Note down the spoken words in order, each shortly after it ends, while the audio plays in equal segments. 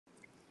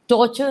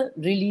torture,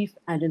 relief,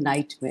 and a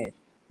nightmare.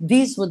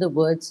 These were the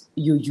words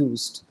you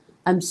used.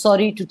 I'm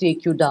sorry to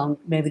take you down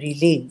memory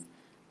lane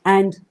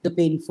and the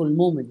painful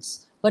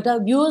moments, but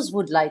our viewers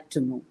would like to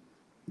know,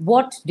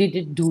 what did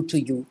it do to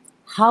you?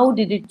 How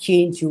did it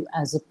change you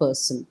as a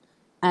person?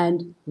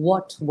 And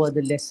what were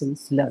the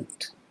lessons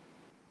learned?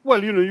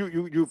 Well,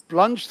 you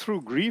plunge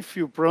through grief,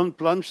 you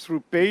plunge through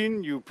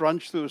pain, you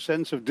plunge through a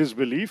sense of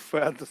disbelief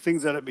at the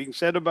things that are being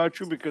said about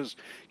you because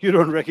you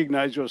don't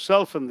recognize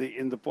yourself in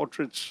the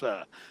portraits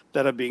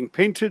that are being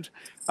painted.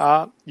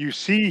 You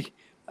see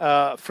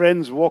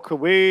friends walk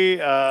away,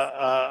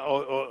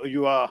 or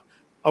you are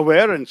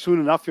aware, and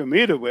soon enough you're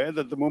made aware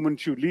that the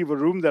moment you leave a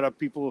room, there are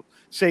people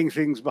saying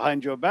things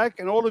behind your back,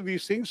 and all of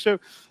these things. So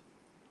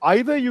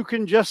either you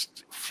can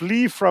just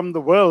flee from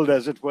the world,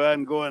 as it were,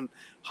 and go and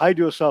hide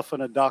yourself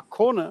in a dark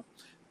corner,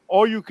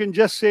 or you can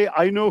just say,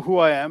 I know who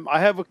I am,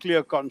 I have a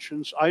clear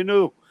conscience, I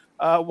know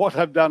what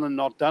I've done and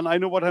not done, I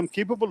know what I'm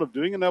capable of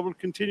doing, and I will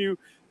continue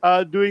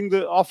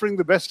offering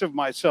the best of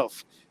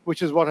myself,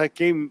 which is what I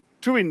came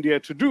to India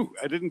to do.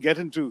 I didn't get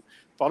into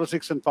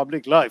politics and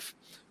public life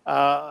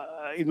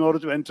in order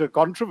to enter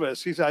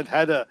controversies. I'd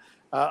had a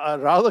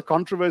rather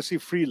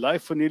controversy-free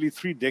life for nearly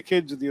 3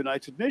 decades in the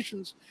United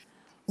Nations.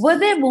 Were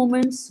there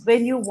moments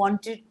when you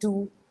wanted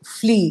to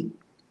flee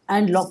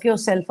and lock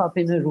yourself up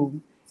in a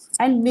room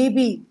and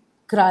maybe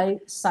cry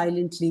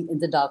silently in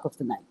the dark of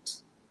the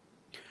night?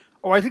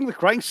 Oh, I think the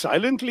crying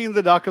silently in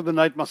the dark of the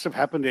night must have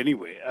happened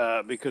anyway,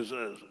 because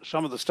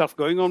some of the stuff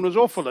going on was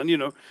awful.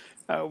 And,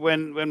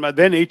 when my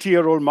then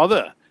 80-year-old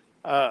mother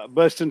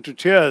burst into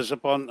tears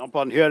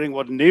upon hearing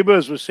what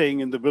neighbors were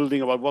saying in the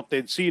building about what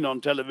they'd seen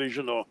on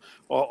television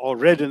or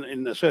read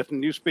in a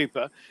certain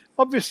newspaper,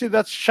 obviously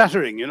that's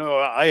shattering.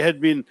 I had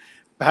been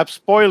perhaps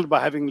spoiled by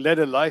having led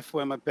a life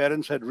where my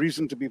parents had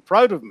reason to be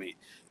proud of me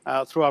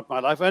throughout my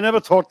life. I never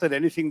thought that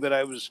anything that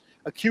I was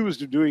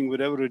accused of doing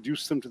would ever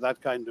reduce them to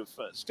that kind of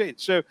state.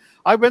 So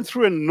I went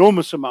through an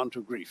enormous amount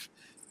of grief.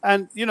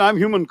 And, I'm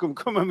human,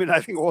 Kumkum. I mean,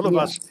 I think all of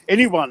us,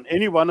 any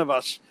one of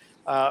us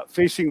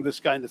facing this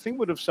kind of thing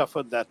would have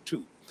suffered that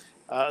too.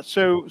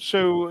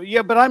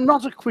 Yeah, but I'm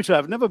not a quitter.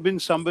 I've never been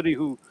somebody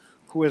who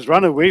has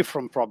run away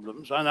from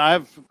problems. And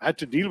I've had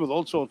to deal with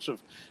all sorts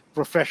of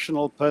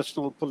professional,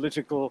 personal,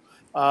 political,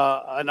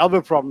 and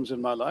other problems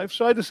in my life.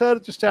 So I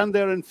decided to stand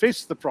there and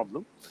face the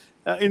problem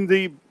in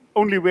the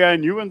only way I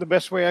knew and the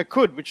best way I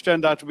could, which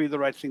turned out to be the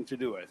right thing to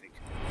do, I think.